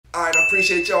Alright, I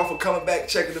appreciate y'all for coming back,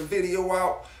 checking the video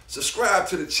out. Subscribe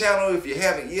to the channel if you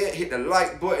haven't yet. Hit the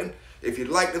like button. If you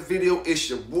like the video, it's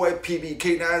your boy PB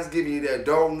K9's giving you that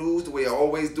dog news the way I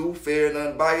always do, fair and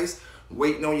unbiased.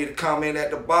 Waiting on you to comment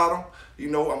at the bottom. You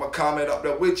know, I'm going to comment up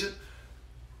there with you.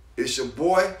 It's your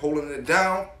boy holding it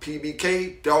down,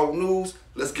 PBK, dog news.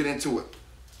 Let's get into it.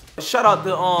 Shout out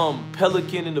to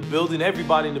Pelican in the building,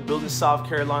 everybody in the building, South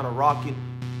Carolina rocking.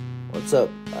 What's up,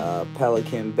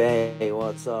 Pelican Bay?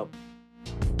 What's up?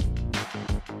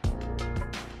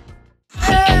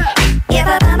 If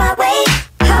I'm on my way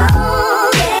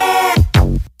home, yeah.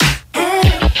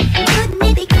 Wouldn't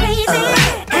it be crazy?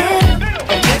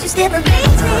 Would you still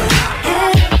amaze me?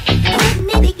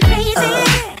 Wouldn't it be crazy?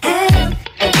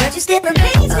 Would you still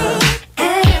amaze me?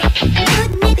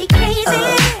 Wouldn't it be crazy?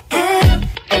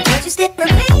 Would you still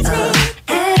amaze me?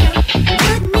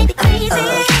 Wouldn't it be crazy?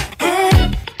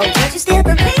 Would you still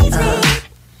amaze me?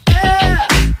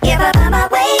 If I'm on my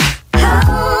way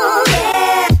home,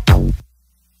 yeah.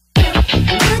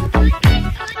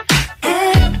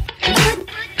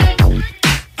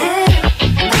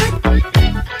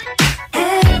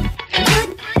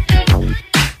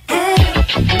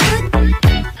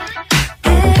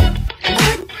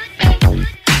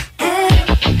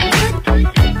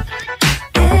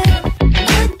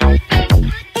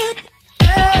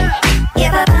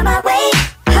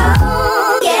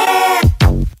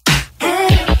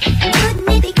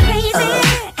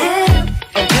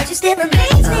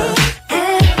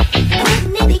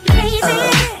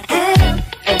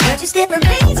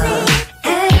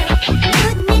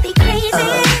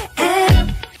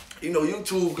 You know,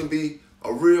 YouTube can be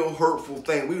a real hurtful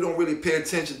thing. We don't really pay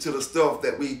attention to the stuff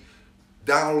that we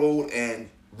download and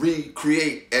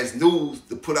recreate as news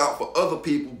to put out for other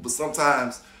people, but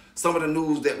sometimes some of the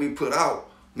news that we put out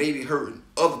may be hurting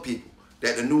other people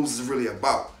that the news is really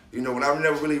about. You know, and I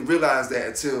never really realized that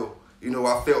until, you know,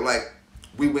 I felt like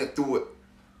we went through it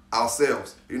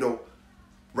ourselves. You know,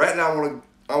 right now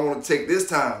I want to take this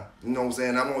time, you know what I'm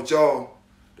saying, I want y'all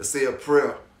to say a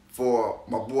prayer for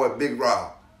my boy Big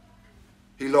Rob.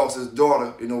 He lost his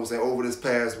daughter, you know what I'm saying, over this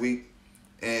past week.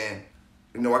 And,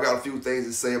 you know, I got a few things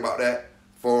to say about that.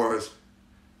 For as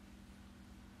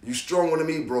you stronger than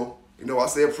me, bro. You know, I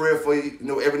say a prayer for you, you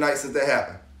know, every night since that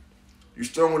happened. You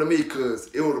stronger than me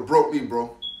because it would have broke me,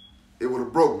 bro. It would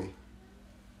have broke me.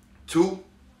 2,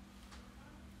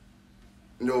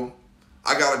 you know,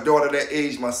 I got a daughter that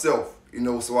age myself, you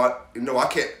know, so I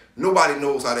can't, nobody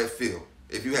knows how that feel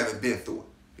if you haven't been through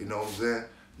it. You know what I'm saying?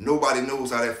 Nobody knows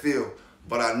how that feel.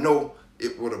 But I know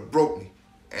it would have broke me.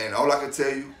 And all I can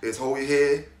tell you is hold your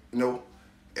head, you know.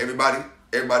 Everybody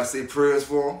say prayers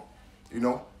for him, you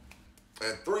know.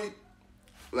 And 3,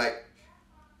 like,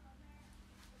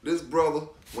 this brother,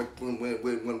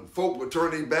 when folk would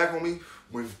turn their back on me,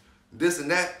 when this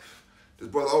and that, this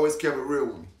brother always kept it real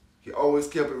with me. He always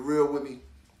kept it real with me.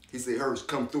 He said, Hirsch,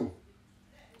 come through.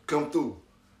 Come through.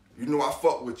 You know I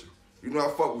fuck with you. You know I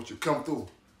fuck with you. Come through.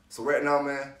 So right now,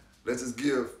 man, let's just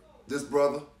give this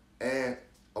brother and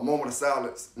a moment of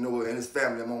silence, you know, and his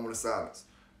family a moment of silence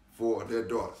for their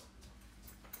daughter.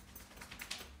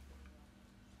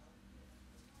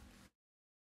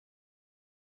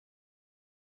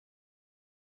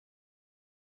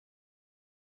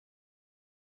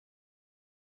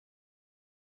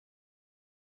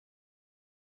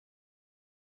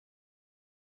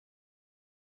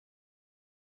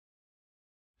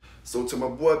 So to my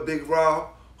boy Big Rob,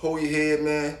 hold your head,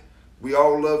 man. We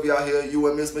all love you out here, you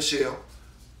and Miss Michelle.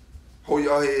 Hold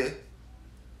your head,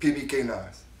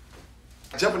 PBK9s.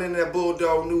 Jumping into that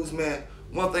bulldog news, man.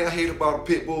 One thing I hate about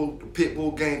the pit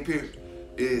bull game period,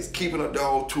 is keeping a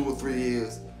dog 2 or 3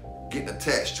 years, getting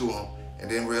attached to him, and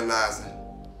then realizing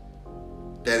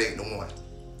that ain't the one.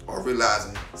 Or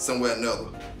realizing somewhere or another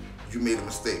you made a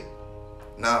mistake.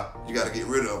 Now you gotta get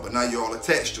rid of him, but now you're all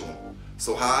attached to him.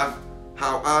 So how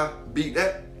I beat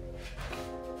that?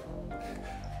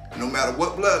 No matter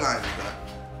what bloodline you got,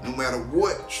 no matter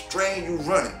what strain you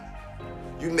running,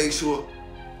 you make sure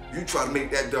you try to make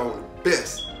that dog the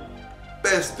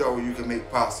best dog you can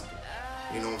make possible.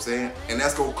 You know what I'm saying? And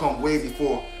that's gonna come way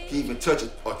before he even touch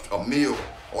a meal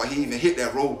or he even hit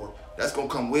that road work. That's gonna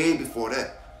come way before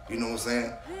that. You know what I'm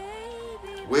saying?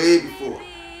 Way before.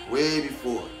 Way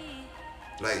before.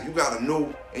 Like, you gotta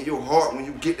know in your heart when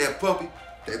you get that puppy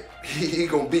that he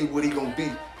gonna be what he gonna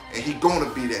be, and he gonna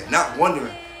be that. Not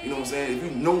wondering. You know what I'm saying? If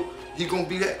you know he gonna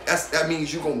be that, that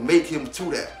means you gonna make him to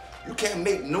that. You can't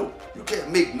make no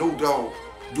dog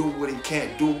do what he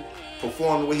can't do,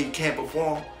 perform the way he can't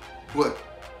perform, but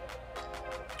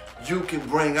you can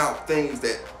bring out things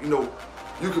that, you know,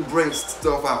 you can bring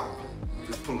stuff out.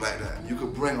 Just put it like that. You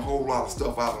could bring a whole lot of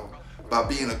stuff out of them by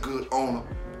being a good owner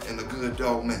and a good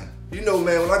dog man. You know,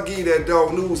 man, when I give you that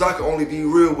dog news, I can only be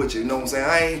real with you, you know what I'm saying?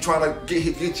 I ain't trying to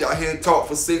get you out here and talk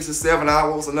for 6 or 7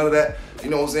 hours or none of that, you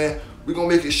know what I'm saying? We gonna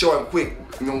make it short and quick,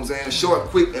 you know what I'm saying? Short and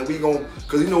quick, and we gonna,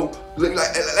 cause you know, like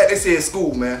they say in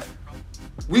school, man,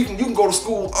 you can go to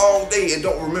school all day and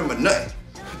don't remember nothing.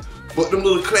 But them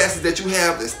little classes that you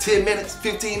have that's 10 minutes,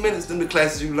 15 minutes, them the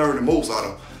classes you learn the most out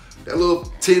of. That little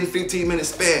 10, 15 minute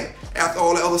span. After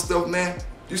all that other stuff, man,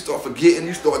 you start forgetting,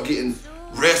 you start getting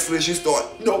restless, you start,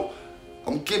 you know,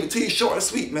 I'm gonna give it to you short and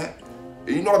sweet, man.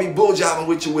 And you know I be bulljobbing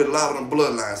with you with a lot of them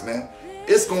bloodlines, man.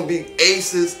 It's gonna be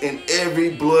aces in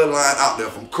every bloodline out there,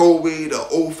 from Colby to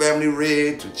Old Family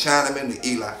Red to Chinaman to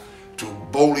Eli to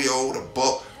Bolio to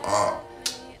Buck.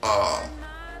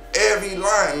 Every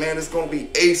line, man, it's gonna be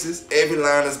aces. Every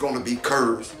line is gonna be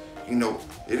curves. You know,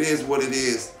 it is what it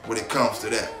is when it comes to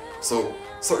that. So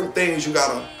certain things you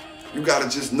gotta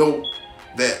just know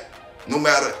that no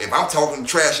matter if I'm talking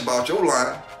trash about your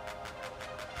line,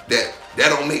 that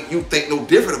don't make you think no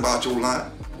different about your line.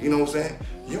 You know what I'm saying?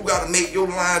 You gotta make your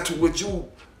line to what you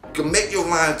can make your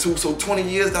line to, so 20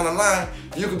 years down the line,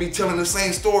 you could be telling the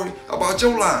same story about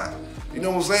your line. You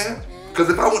know what I'm saying? Because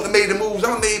if I wouldn't have made the moves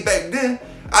I made back then,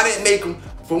 I didn't make them.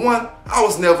 For one, I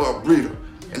was never a breeder.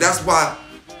 And that's why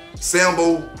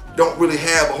Sambo don't really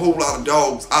have a whole lot of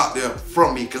dogs out there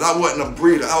from me, because I wasn't a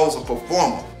breeder, I was a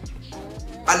performer.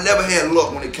 I never had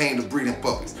luck when it came to breeding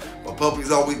puppies. My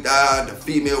puppies always died, the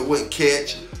female wouldn't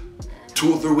catch.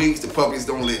 2 or 3 weeks, the puppies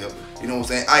don't live. You know what I'm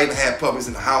saying? I even had puppies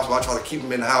in the house where I try to keep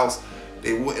them in the house,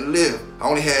 they wouldn't live. I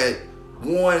only had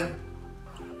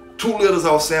 2 litters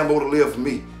off Sambo to live for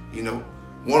me, you know.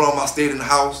 One of them I stayed in the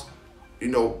house, you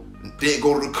know, didn't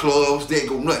go to the clubs, didn't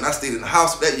go nothing. I stayed in the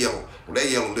house with that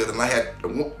yellow litter, and I had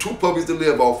 2 puppies to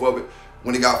live off of it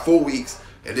when it got 4 weeks,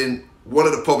 and then one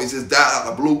of the puppies just died out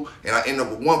of the blue, and I ended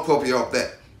up with 1 puppy off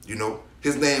that, you know.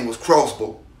 His name was Crossbow,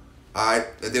 all right?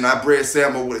 And then I bred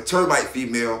Sambo with a termite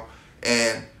female,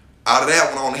 and out of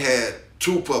that one I only had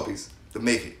 2 puppies to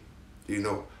make it, you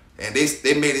know. And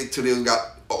they made it till they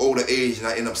got an older age, and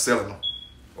I ended up selling them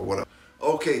or whatever.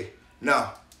 Okay,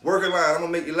 now, working line, I'm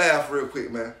gonna make you laugh real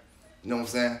quick, man. You know what I'm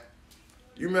saying?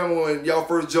 You remember when y'all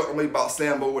first joked on me about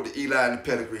Sambo with the Eli and the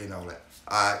pedigree and all that?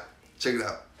 All right, check it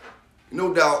out.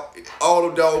 No doubt, all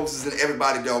the dogs is in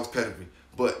everybody's dog's pedigree.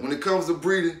 But when it comes to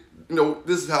breeding, you know,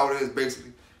 this is how it is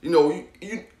basically. You know,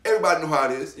 everybody know how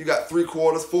it is. You got 3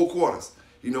 quarters, 4 quarters.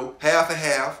 You know, half and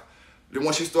half. Then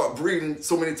once you start breeding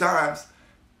so many times,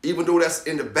 even though that's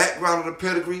in the background of the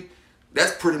pedigree,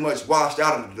 that's pretty much washed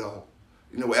out of the dog.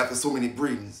 You know, after so many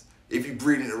breedings, if you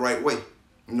breed it the right way,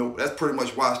 you know, that's pretty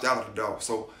much washed out of the dog.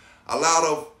 So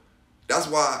that's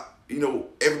why, you know,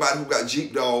 everybody who got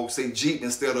Jeep dogs say Jeep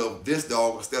instead of this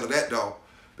dog, instead of that dog,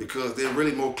 because they're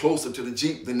really more closer to the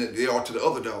Jeep than they are to the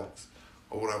other dogs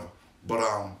or whatever. But,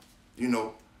 you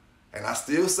know, and I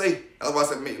still say, that's why I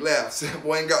said make you laugh,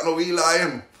 Sambo ain't got no Eli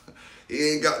in him.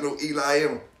 He ain't got no Eli in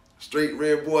him. Straight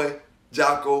red boy,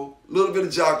 Jocko, little bit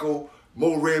of Jocko,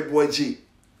 more red boy Jeep.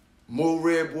 More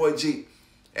red boy Jeep.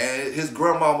 And his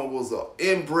grandmama was a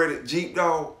inbred Jeep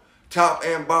dog, top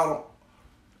and bottom.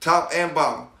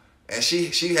 And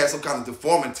she had some kind of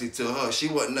deformity to her. She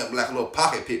wasn't nothing like a little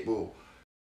pocket pit bull.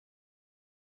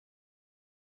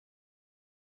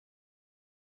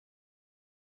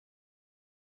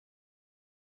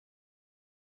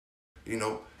 You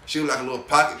know, she was like a little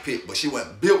pocket pit, but she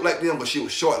wasn't built like them, but she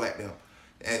was short like them.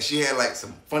 And she had like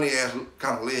some funny ass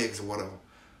kind of legs or whatever.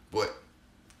 But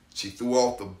she threw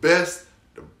off the best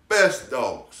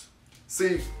dogs.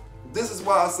 See, this is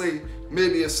why I say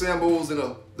maybe if Sambo was in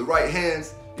the right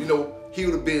hands, you know, he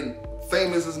would have been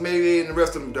famous as maybe and the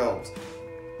rest of them dogs.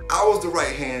 I was the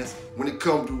right hands when it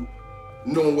come to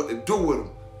knowing what to do with him,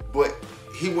 but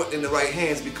he wasn't in the right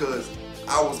hands because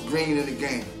I was green in the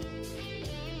game.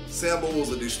 Sambo was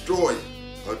a destroyer.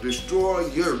 When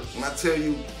I tell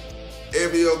you,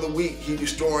 every other week he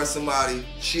destroying somebody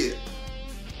shit.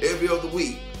 Every other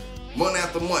week, month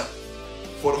after month,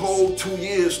 for the whole 2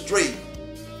 years straight.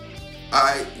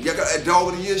 Alright, y'all got that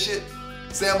dog of the year shit?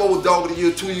 Sambo was dog of the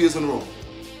year 2 years in a row.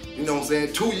 You know what I'm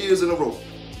saying? 2 years in a row.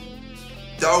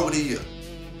 Dog of the year.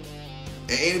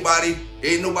 And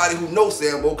ain't nobody who knows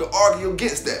Sambo can argue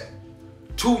against that.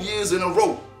 2 years in a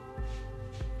row.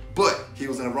 But he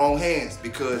was in the wrong hands,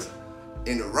 because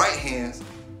in the right hands,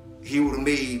 he would have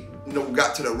made, you know,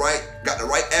 got the right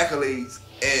accolades,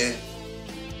 and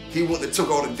he wouldn't have took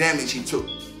all the damage he took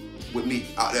with me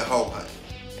out there hog hunting.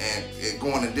 And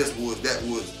going in this woods, that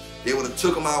woods. They would have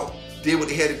took him out, did what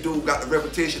they had to do, got the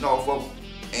reputation off of him,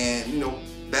 and you know,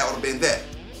 that would have been that.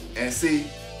 And see,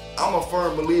 I'm a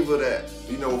firm believer that,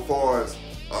 you know, as far as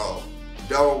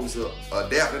dogs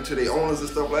adapting to their owners and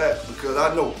stuff like that, because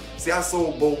I know, see, I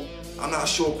sold Bo, I'm not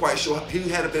quite sure, he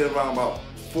had been around about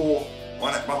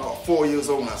 4 years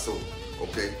old when I sold him,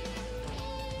 okay?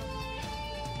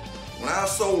 When I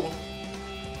sold him,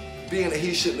 being that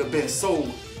he shouldn't have been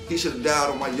sold, he should have died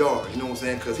on my yard, you know what I'm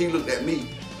saying? Because he looked at me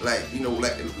like, you know,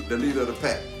 like the leader of the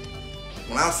pack.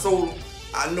 When I sold him,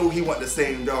 I know he wasn't the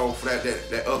same dog for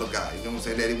that other guy, you know what I'm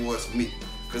saying, that he was for me.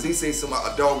 Because he said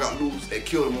a dog got loose, they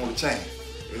killed him on the chain,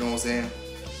 you know what I'm saying?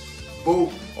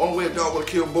 Bo, only way a dog would have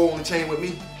killed Bo on the chain with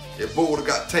me, if Bo would have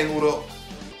got tangled up,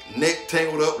 neck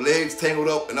tangled up, legs tangled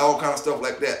up, and all kind of stuff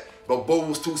like that. But Bo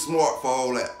was too smart for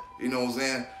all that, you know what I'm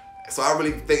saying? So I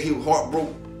really think he was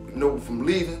heartbroken, you know, from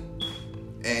leaving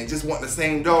and just wanting the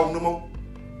same dog no more.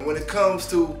 And when it comes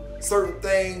to certain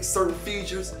things, certain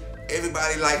features,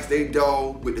 everybody likes their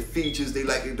dog with the features they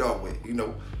like their dog with, you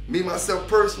know. Me, myself,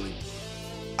 personally,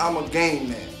 I'm a game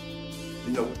man,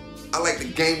 you know. I like the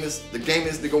gamers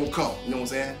they gonna come, you know what I'm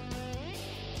saying?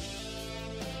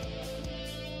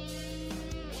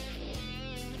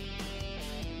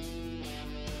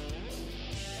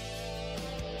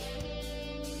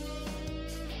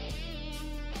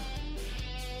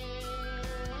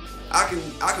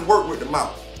 I can work with the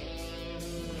mouth.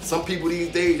 Some people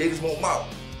these days, they just want mouth.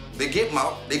 They get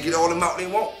mouth, they get all the mouth they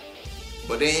want,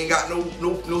 but they ain't got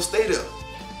no stay there.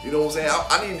 You know what I'm saying?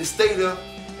 I need to stay there,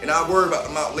 and I'll worry about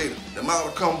the mouth later. The mouth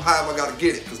will come however I gotta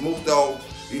get it, because most dogs,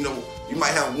 you know, you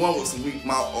might have one with some weak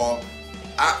mouth, or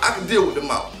I can deal with the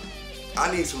mouth.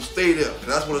 I need some stay there, because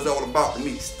that's what it's all about to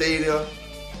me. Stay there,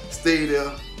 stay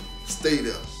there, stay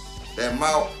there. That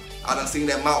mouth, I done seen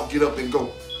that mouth get up and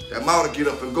go. That mouth will get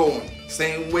up and go on you.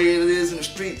 Same way it is in the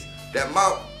streets. That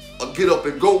mouth will get up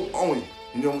and go on you.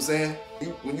 You know what I'm saying?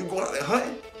 When you going out there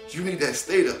hunting, you need that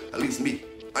stay there. At least me.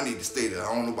 I need to stay there.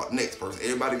 I don't know about the next person.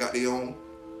 Everybody got their own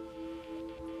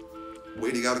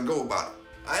way they gotta go about it.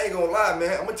 I ain't gonna lie,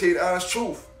 man. I'm gonna tell you the honest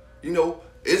truth. You know,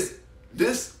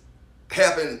 this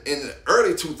happened in the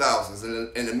early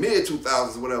 2000s, in the mid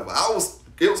 2000s, whatever.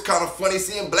 It was kind of funny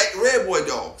seeing black red boy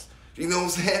dogs. You know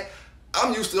what I'm saying?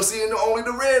 I'm used to seeing only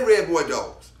the red boy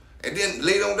dogs. And then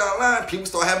later on down the line, people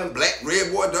start having black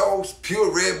red boy dogs,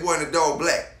 pure red boy and the dog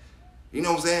black. You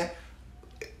know what I'm saying?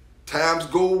 Times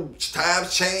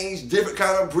change, different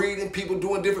kind of breeding, people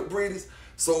doing different breedings.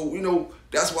 So, you know,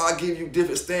 that's why I give you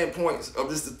different standpoints of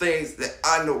just the things that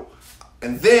I know.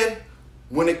 And then,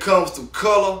 when it comes to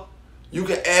color, you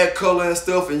can add color and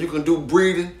stuff, and you can do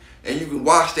breeding, and you can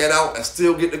wash that out and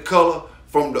still get the color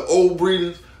from the old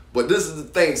breeders. But this is the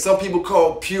thing, some people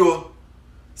call pure,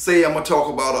 say I'm gonna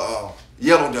talk about a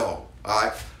yellow dog, all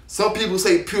right? Some people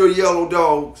say pure yellow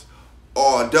dogs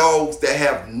are dogs that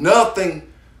have nothing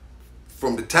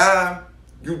from the time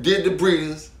you did the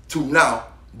breedings to now,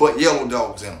 but yellow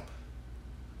dogs in them.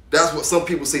 That's what some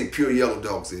people say pure yellow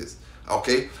dogs is,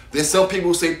 okay? Then some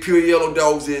people say pure yellow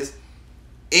dogs is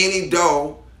any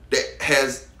dog that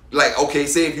has, like, okay,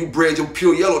 say if you bred your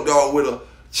pure yellow dog with a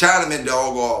Chinaman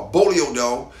dog or a Bolio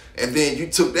dog, and then you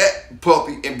took that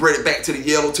puppy and bred it back to the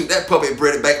yellow, took that puppy and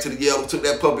bred it back to the yellow, took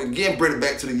that puppy again, bred it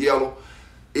back to the yellow.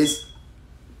 It's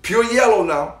pure yellow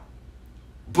now,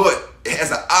 but it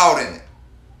has an out in it.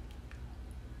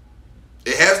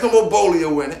 It has no more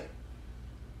Bolio in it.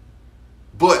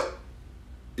 But,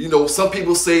 you know, some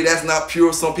people say that's not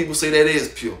pure, some people say that is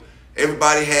pure.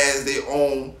 Everybody has their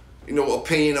own, you know,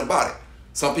 opinion about it.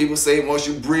 Some people say once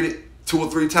you breed it 2 or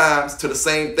 3 times to the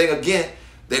same thing again,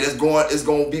 that it's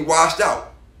going to be washed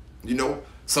out. You know,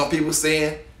 some people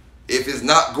saying if it's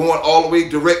not going all the way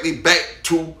directly back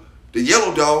to the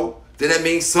yellow dog, then that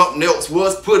means something else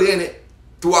was put in it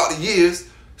throughout the years,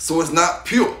 so it's not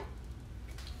pure.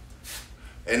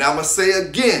 And I'm going to say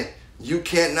again, you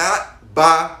cannot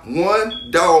buy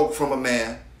one dog from a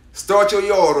man, start your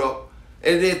yard up,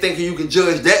 and then thinking you can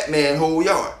judge that man's whole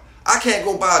yard. I can't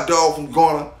go buy a dog from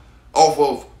Garner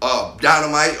off of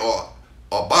Dynamite or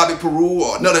Bobby Peru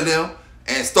or none of them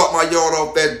and start my yard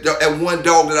off that one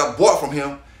dog that I bought from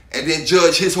him and then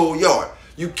judge his whole yard.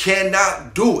 You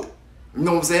cannot do it. You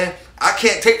know what I'm saying? I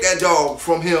can't take that dog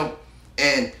from him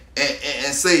and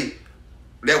say,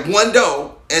 that one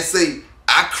dog, and say,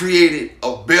 I created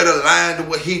a better line than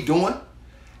what he doing.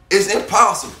 It's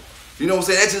impossible. You know what I'm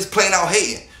saying? That's just plain out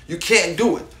hating. You can't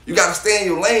do it. You got to stay in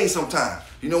your lane sometimes.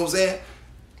 You know what I'm saying?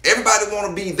 Everybody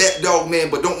want to be that dog man,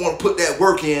 but don't want to put that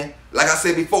work in. Like I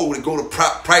said before, to go to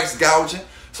price gouging.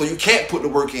 So you can't put the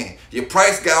work in. You're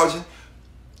price gouging.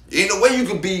 Ain't no way you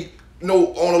can be, you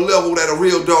know, on a level that a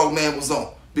real dog man was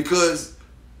on, because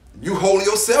you holding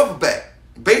yourself back,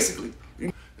 basically.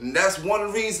 And that's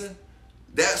one reason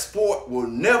that sport will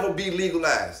never be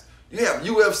legalized. You have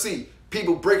UFC,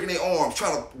 people breaking their arms,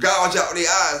 trying to gouge out their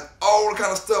eyes, all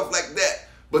kind of stuff like that.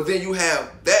 But then you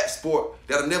have that sport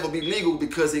that'll never be legal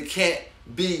because it can't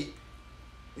be.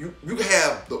 You can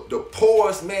have the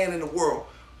poorest man in the world.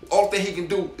 All thing he can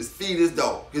do is feed his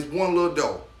dog, his one little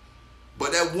dog.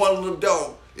 But that one little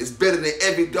dog is better than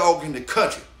every dog in the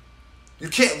country. You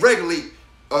can't regulate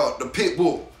the pit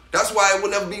bull. That's why it will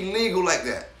never be legal like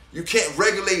that. You can't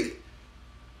regulate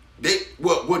it.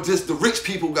 Well, just the rich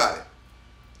people got it.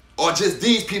 Or just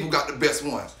these people got the best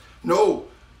ones. No,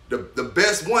 the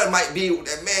best one might be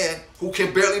that man who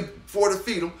can barely afford to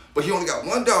feed him, but he only got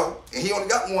one dog, and he only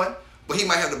got one, but he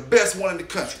might have the best one in the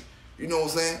country. You know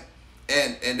what I'm saying?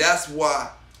 And that's why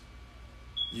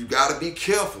you gotta be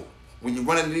careful when you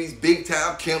run into these big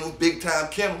time kennels,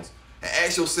 and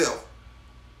ask yourself,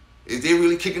 is they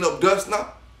really kicking up dust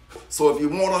now? So if you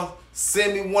wanna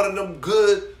send me one of them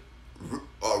good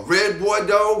red boy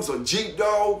dogs or Jeep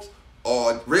dogs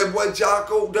or red boy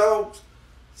Jocko dogs,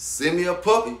 send me a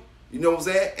puppy. You know what I'm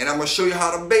saying? And I'm gonna show you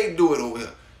how the Bay do it over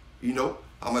here. You know,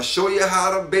 I'm gonna show you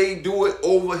how the Bay do it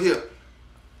over here.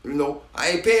 You know, I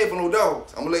ain't paying for no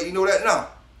dogs. I'm gonna let you know that now.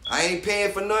 I ain't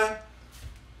paying for nothing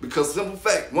because simple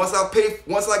fact, once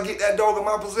I get that dog in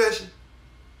my possession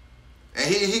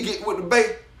and he get with the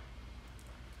Bay,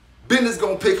 business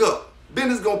gonna pick up.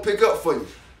 Business gonna pick up for you.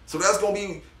 So that's gonna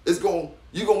be,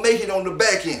 you gonna make it on the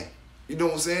back end. You know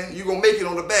what I'm saying? You gonna make it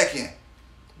on the back end.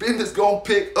 Business gonna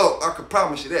pick up, I can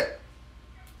promise you that.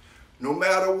 No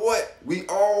matter what, we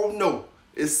all know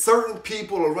it's certain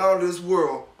people around this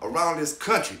world, around this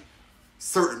country,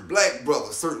 certain black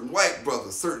brothers, certain white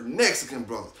brothers, certain Mexican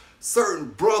brothers, certain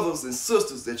brothers and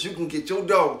sisters that you can get your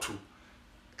dog to.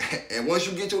 And once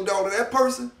you get your dog to that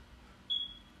person,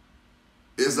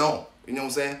 it's on. You know what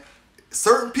I'm saying?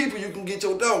 Certain people you can get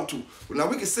your dog to. Well, now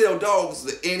we can sell dogs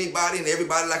to anybody and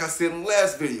everybody, like I said in the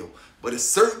last video. But it's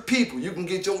certain people you can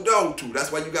get your dog to.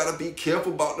 That's why you gotta be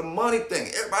careful about the money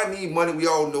thing. Everybody need money, we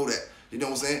all know that. You know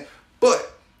what I'm saying?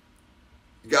 But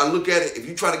you gotta look at it if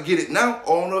you try to get it now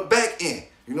or on the back end.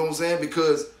 You know what I'm saying?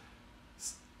 Because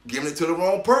giving it to the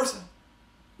wrong person,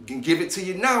 you can give it to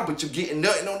you now, but you're getting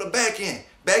nothing on the back end.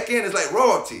 Back end is like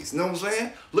royalties. You know what I'm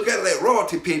saying? Look at it like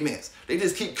royalty payments. They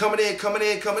just keep coming in, coming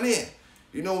in, coming in.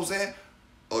 You know what I'm saying?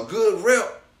 A good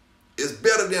rep is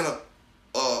better than a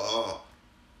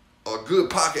good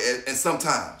pocket, and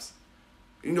sometimes,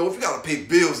 you know, if you gotta pay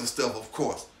bills and stuff, of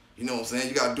course, you know what I'm saying,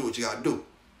 you gotta do what you gotta do.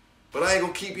 But I ain't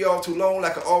gonna keep y'all too long.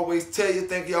 Like I always tell you,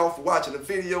 thank y'all for watching the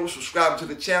video, subscribe to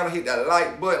the channel, hit that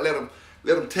like button,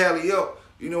 let them tally up,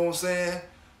 you know what I'm saying.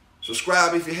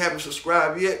 Subscribe if you haven't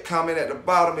subscribed yet. Comment at the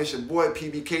bottom. It's your boy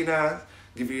PBK9,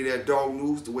 giving you that dog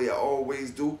news the way I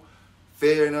always do,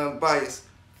 fair and unbiased,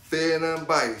 fair and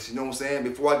unbiased, you know what I'm saying.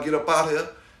 Before I get up out here,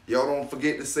 y'all don't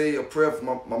forget to say a prayer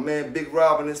for my man Big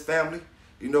Rob and his family.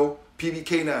 You know,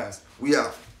 PBK9s. We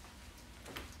out.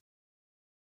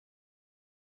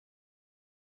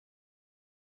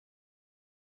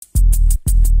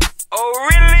 Oh,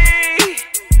 really?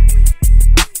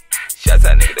 Shouts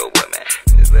out nigga though, what man?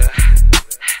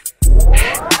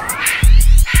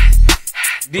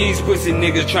 These pussy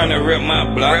niggas tryna rip my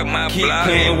block. Keep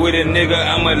playing with a nigga,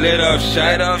 I'ma let off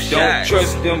shot. Don't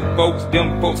trust them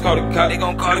folks call the cops. They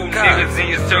gon' call the cops. Niggas in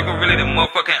your circle, really the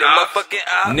motherfucking ops.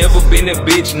 Never been a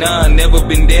bitch, nah, never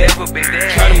been there.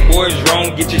 Try them boys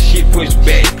wrong, get your shit pushed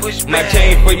back. My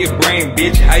chain for your brain,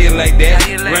 bitch, how you like that?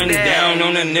 Run down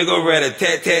on a nigga,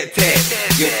 rat-a-tat-tat-tat.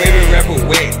 Your favorite rapper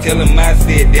whack, tell him I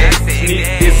said that. Sneak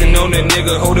dissing on a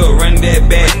nigga, hold up, run that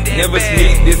back. Never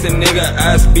sneak this a nigga,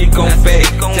 I speak on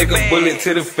fact. Take a bullet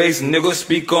to the face, nigga,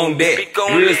 speak on that.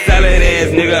 Real solid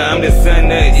ass nigga, I'm the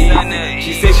son of E.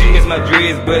 She said she miss my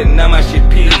dreads, but now my shit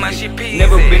peas.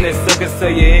 Never been a sucker, so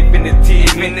you ain't finna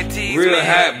tease me. Real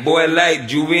hot boy like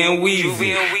Juvie and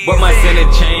Weezy. But my center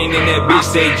chain and that bitch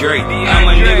say Drake. I'm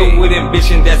a nigga with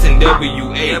ambition, that's in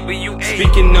WA.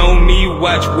 Speaking on me,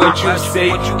 watch what you say.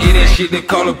 Get that shit to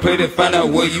call a play to find out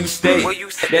where you stay.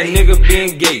 That nigga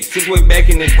being gay, since way back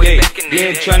in the day.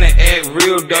 Then tryna act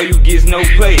real, dog, you get no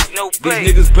play. These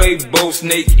niggas play both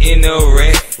snake in a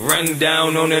rat. Run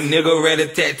down on a nigga,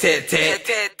 rat-a-tat-tat-tat.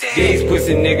 These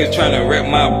pussy niggas tryna rap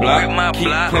my block.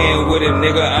 Keep playing with a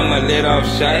nigga, I'ma let off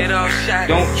shots.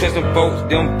 Don't trust them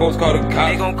folks call the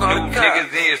cops. New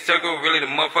niggas in your circle, really the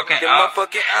motherfucking ops.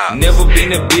 Never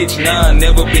been a bitch, nah,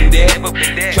 never been that.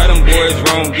 Try them boys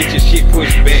wrong, get your shit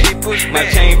pushed back. My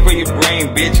chain for your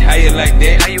brain, bitch, how you like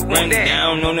that? Run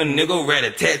down on a nigga,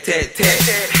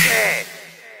 rat-a-tat-tat-tat.